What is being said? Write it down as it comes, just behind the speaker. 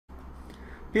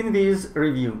Pinwizz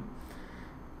review.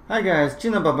 Hi guys,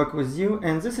 Gina back with you,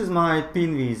 and this is my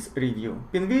Pinwizz review.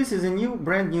 Pinwizz is a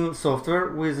brand new software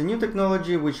with a new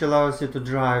technology which allows you to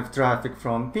drive traffic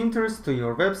from Pinterest to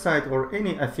your website or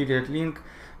any affiliate link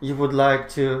you would like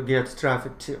to get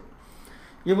traffic to.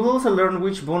 You will also learn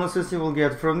which bonuses you will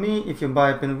get from me if you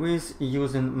buy Pinwizz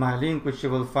using my link, which you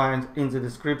will find in the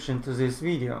description to this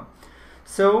video.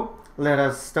 So let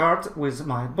us start with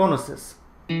my bonuses.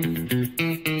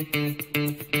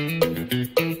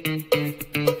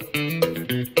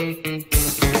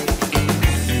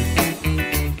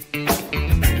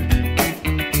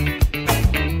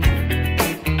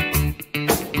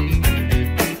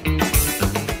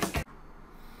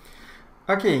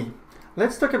 Okay,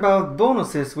 let's talk about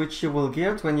bonuses which you will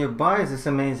get when you buy this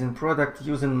amazing product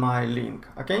using my link.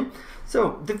 Okay,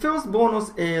 so the first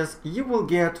bonus is you will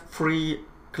get free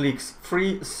clicks,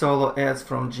 free solo ads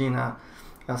from Gina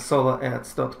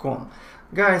soloads.com.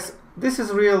 Guys, this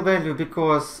is real value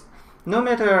because no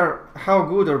matter how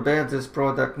good or bad this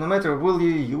product, no matter will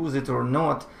you use it or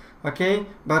not, okay,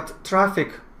 but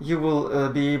traffic you will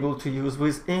be able to use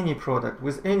with any product,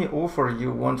 with any offer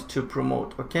you want to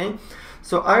promote. Okay,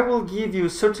 so I will give you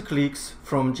 30 clicks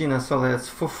from Gina Solo Ads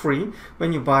for free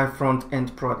when you buy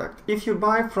front-end product. If you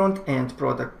buy front-end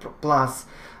product plus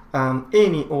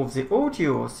any of the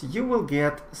audios, you will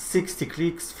get 60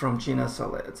 clicks from Gina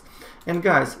Solo Ads. And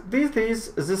guys, this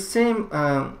is the same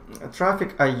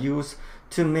traffic I use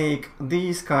to make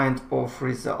these kind of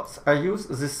results. I use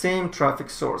the same traffic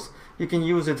source. You can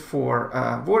use it for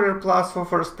Warrior Plus, for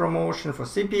first promotion, for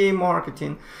CPA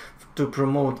marketing, to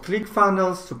promote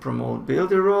ClickFunnels, to promote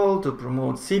Build a Role, to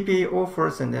promote CPA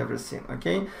offers and everything.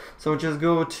 Okay, so just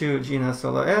go to Gina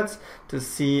Solo Ads to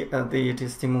see the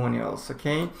testimonials.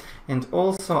 Okay, and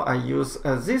also I use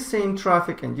this same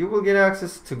traffic, and you will get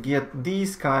access to get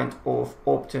these kind of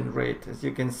opt-in rate. As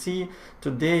you can see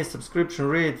today, subscription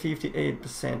rate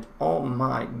 58%. Oh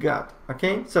my god.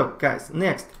 Okay, so guys,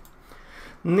 next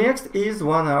is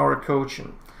 1 hour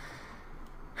coaching.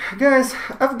 Guys,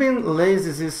 I've been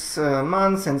lazy this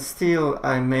month and still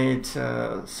I made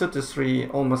 33,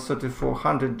 almost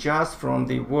 3400 just from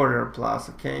the Warrior Plus.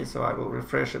 Okay, so I will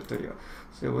refresh it to you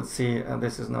so you would see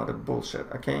this is not a bullshit.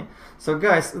 Okay, so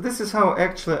guys, this is how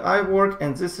actually I work,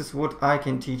 and this is what I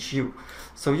can teach you.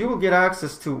 So you will get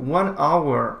access to 1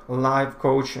 hour live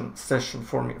coaching session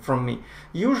from me.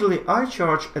 Usually I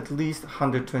charge at least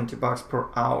 120 bucks per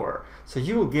hour, so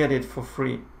you will get it for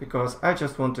free because I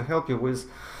just want to help you with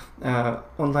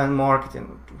online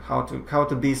marketing, how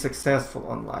to be successful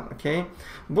online. Okay,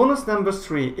 bonus number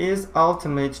 3 is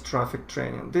ultimate traffic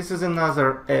training. This is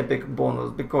another epic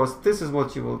bonus because this is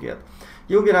what you will get.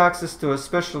 You'll get access to a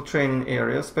special training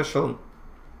area, special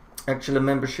actually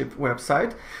membership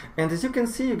website, and as you can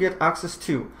see, you get access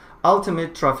to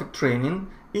ultimate traffic training,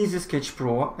 Easy Sketch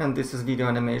Pro, and this is video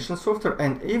animation software,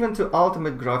 and even to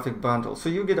ultimate graphic bundle. So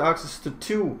you get access to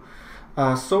 2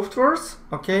 softwares,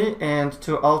 okay, and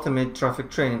to ultimate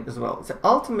traffic training as well. The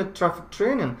ultimate traffic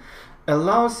training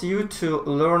allows you to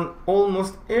learn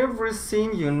almost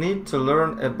everything you need to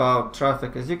learn about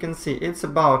traffic. As you can see, it's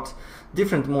about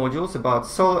different modules, about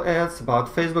solo ads, about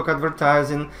Facebook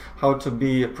advertising, how to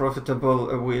be profitable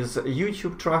with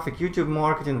YouTube traffic, YouTube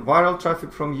marketing, viral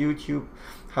traffic from YouTube,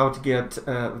 how to get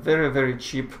very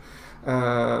cheap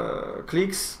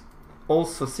clicks.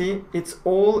 Also, see, it's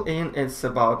all in. It's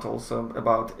also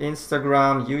about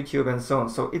Instagram, YouTube, and so on.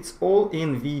 So it's all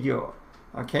in video.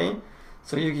 Okay,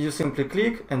 so you simply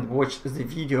click and watch the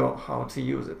video how to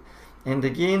use it. And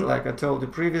again, like I told you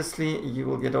previously, you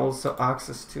will get also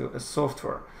access to a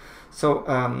software. So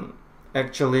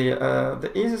actually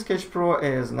the Easy Sketch Pro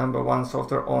is #1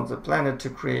 software on the planet to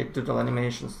create doodle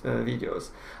animations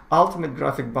videos. Ultimate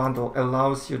graphic bundle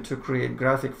allows you to create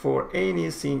graphic for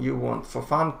anything you want, for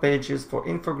fan pages, for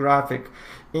infographic,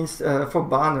 for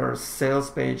banners, sales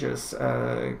pages,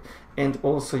 and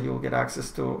also you'll get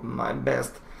access to my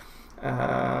best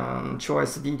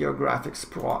choice, Video Graphics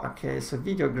Pro. Okay, so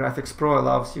Video Graphics Pro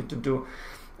allows you to do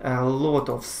a lot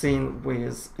of things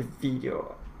with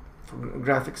video,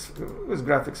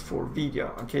 graphics for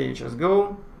video. Okay, you just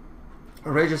go,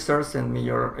 register, send me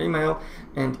your email,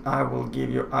 and I will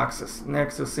give you access.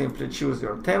 Next, you simply choose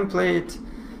your template.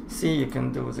 See, you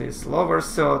can do this lower,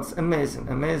 so it's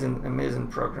amazing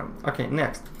program. Okay,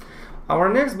 next. Our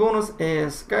next bonus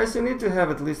is, guys, you need to have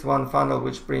at least 1 funnel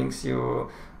which brings you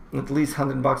at least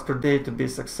 100 bucks per day to be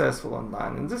successful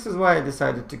online. And this is why I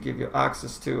decided to give you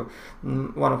access to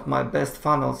one of my best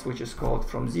funnels, which is called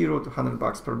From 0 to 100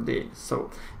 bucks per day. So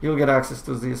you'll get access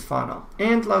to this funnel.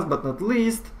 And last but not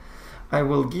least, I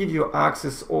will give you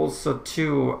access also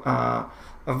to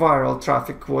viral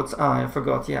traffic quotes. I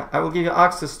forgot, yeah, I will give you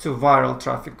access to viral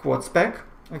traffic quotes pack.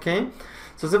 Okay,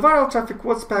 so the viral traffic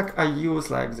quotes pack I use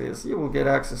like this. You will get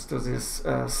access to this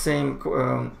same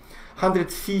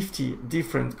 150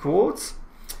 different quotes,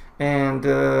 and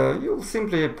you'll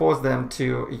simply post them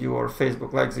to your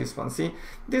Facebook like this one. See,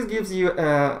 this gives you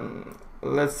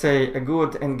let's say a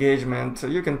good engagement.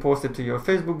 You can post it to your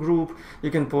Facebook group, you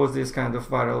can post this kind of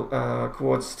viral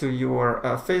quotes to your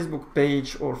Facebook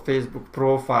page or Facebook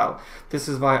profile. This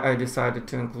is why I decided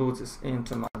to include this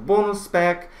into my bonus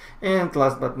pack. And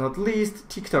last but not least,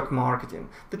 TikTok marketing.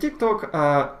 The TikTok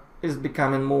is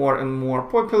becoming more and more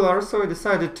popular, so I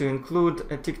decided to include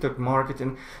a TikTok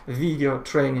marketing video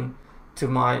training to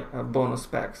my bonus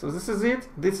pack. So this is it.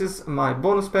 This is my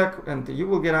bonus pack, and you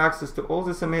will get access to all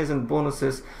these amazing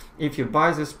bonuses if you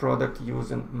buy this product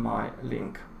using my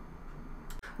link.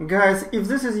 Guys, if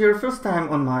this is your first time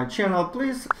on my channel,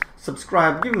 please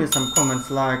subscribe, give me some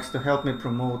comments, likes to help me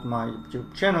promote my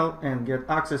YouTube channel and get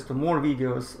access to more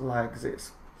videos like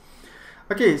this.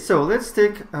 Okay, so let's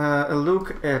take a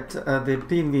look at the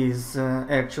Pinwizz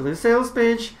actually sales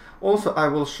page. Also, I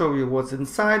will show you what's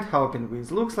inside, how Pinwizz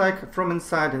looks like from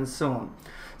inside and so on.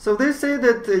 So they say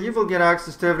that you will get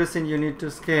access to everything you need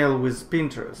to scale with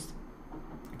Pinterest.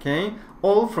 Okay,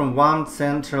 all from one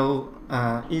central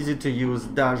easy to use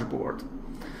dashboard.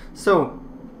 So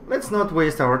let's not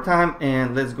waste our time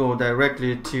and let's go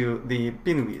directly to the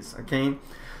Pinwizz. Okay,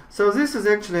 so this is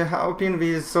actually how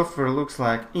Pinwizz software looks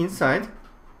like inside.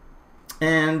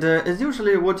 And as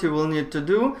usually what you will need to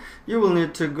do, you will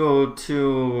need to go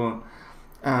to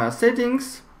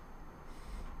settings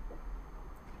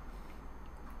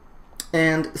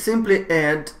and simply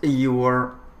connect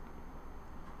your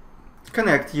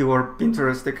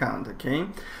Pinterest account. Okay,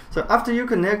 so after you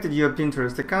connected your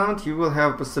Pinterest account, you will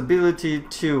have possibility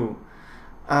to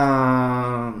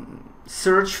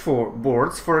search for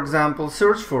boards, for example,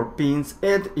 search for pins,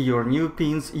 add your new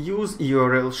pins, use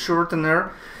URL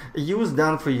shortener, use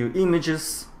done for you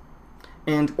images.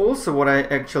 And also what I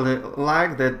actually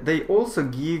like, that they also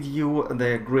give you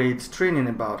the great training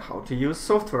about how to use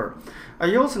software.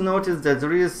 I also noticed that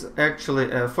there is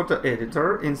actually a photo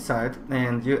editor inside,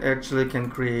 and you actually can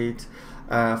create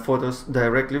photos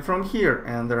directly from here,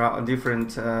 and there are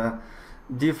different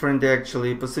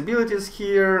actually possibilities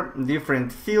here,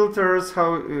 different filters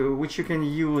which you can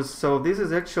use. So this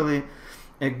is actually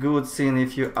a good thing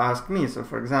if you ask me. So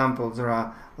for example, there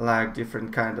are like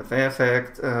different kind of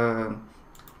effects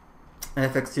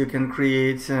you can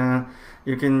create.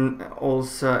 You can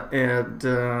also add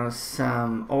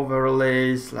some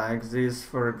overlays like this,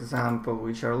 for example,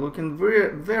 which are looking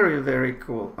very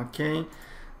cool. Okay,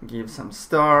 give some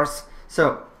stars.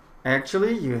 So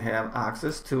actually you have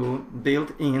access to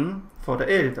built-in photo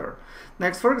editor.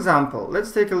 Next, for example,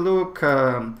 let's take a look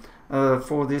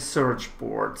for the search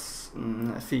boards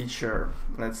feature.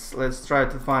 Let's try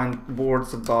to find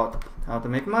boards about how to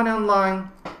make money online.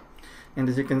 And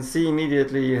as you can see,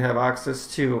 immediately you have access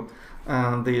to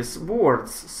these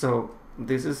boards. So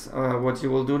this is what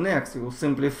you will do next. You will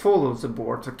simply follow the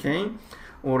board, okay?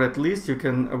 Or at least you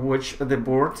can watch the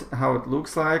board, how it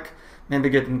looks like, maybe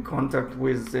get in contact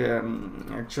with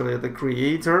actually the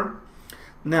creator.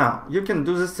 Now you can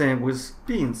do the same with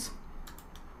pins.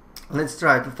 Let's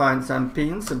try to find some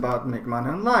pins about make money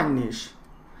online niche.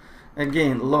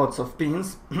 Again, lots of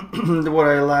pins. What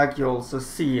I like, you also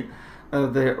see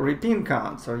the repin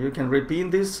count, so you can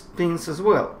repin these pins as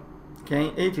well.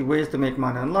 Okay, 80 ways to make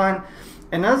money online.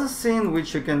 Another thing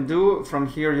which you can do from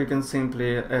here, you can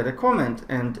simply add a comment,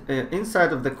 and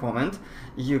inside of the comment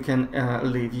you can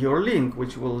leave your link,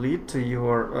 which will lead to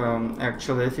your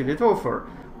actually affiliate offer,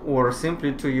 or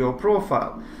simply to your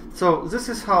profile. So this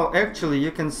is how actually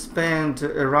you can spend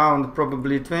around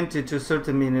probably 20 to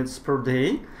 30 minutes per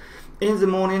day, in the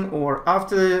morning or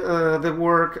after the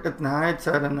work at night,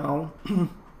 I don't know.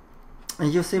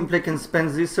 You simply can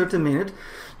spend this 30 minutes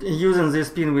using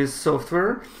this Pinwizz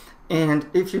software, and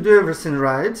if you do everything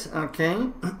right,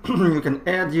 okay, you can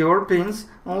add your pins.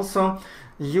 Also,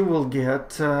 you will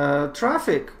get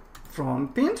traffic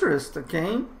from Pinterest,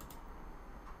 okay?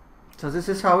 So this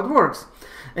is how it works.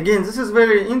 Again, this is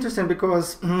very interesting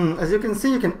because as you can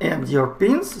see, you can add your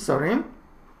pins, sorry.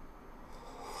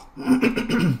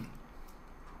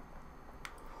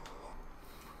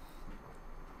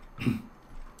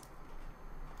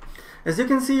 As you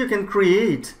can see, you can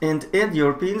create and add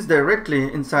your pins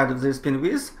directly inside of this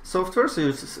Pinwizz software. So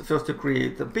you first you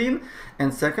create the pin,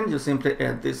 and second you simply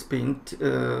add this pin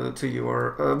to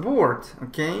your board.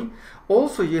 Okay.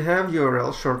 Also, you have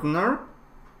URL shortener,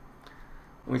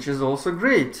 which is also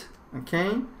great.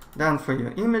 Okay, done for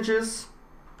your images.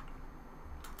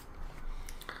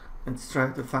 Let's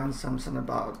try to find something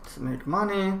about make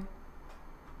money.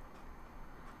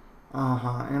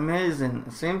 Amazing,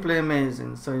 simply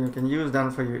amazing. So you can use them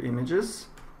for your images.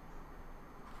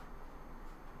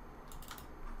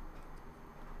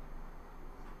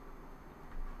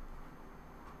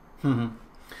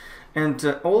 And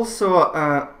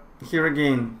also here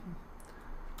again,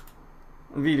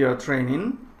 video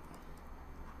training.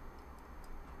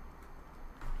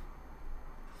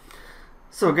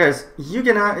 So guys, you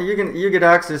get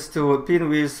access to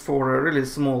Pinwizz for a really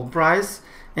small price,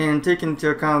 and take into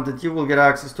account that you will get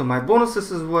access to my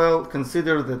bonuses as well.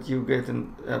 Consider that you get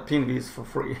Pinwizz for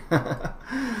free.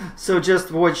 So just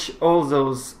watch all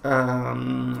those,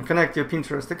 connect your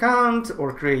Pinterest account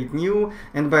or create new.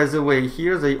 And by the way,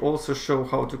 here they also show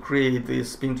how to create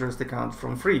this Pinterest account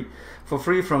for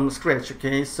free from scratch.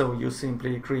 Okay, so you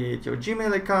simply create your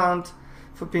Gmail account.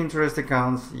 For Pinterest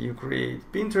accounts, you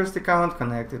create Pinterest account,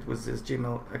 connect it with this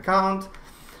Gmail account,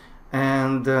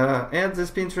 and add this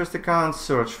Pinterest account,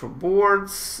 search for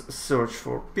boards, search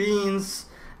for pins,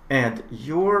 add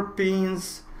your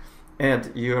pins,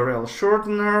 add URL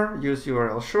shortener, use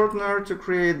URL shortener to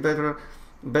create better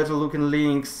looking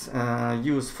links,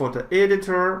 use photo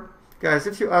editor. Guys,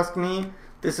 if you ask me,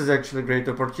 this is actually a great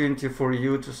opportunity for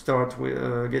you to start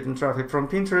with getting traffic from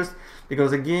Pinterest,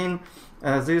 because again,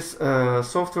 this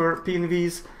software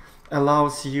Pinwizz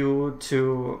allows you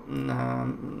to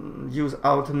use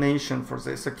automation for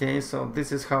this. Okay, so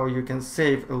this is how you can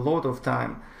save a lot of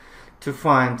time to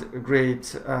find great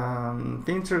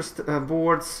Pinterest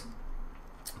boards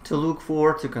to look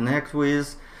for, to connect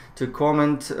with, to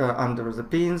comment under the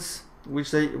pins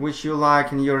which you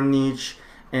like in your niche,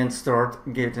 and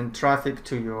start getting traffic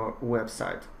to your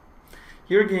website.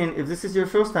 Here again, if this is your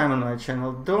first time on my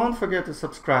channel, don't forget to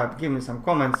subscribe, give me some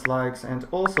comments, likes, and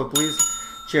also please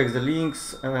check the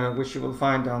links which you will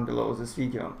find down below this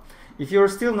video. If you're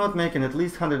still not making at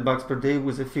least $100 per day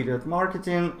with affiliate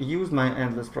marketing, use my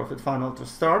endless profit funnel to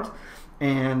start,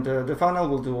 and the funnel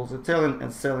will do all the telling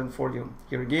and selling for you.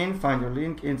 Here again, find your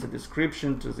link in the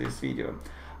description to this video.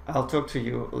 I'll talk to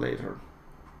you later.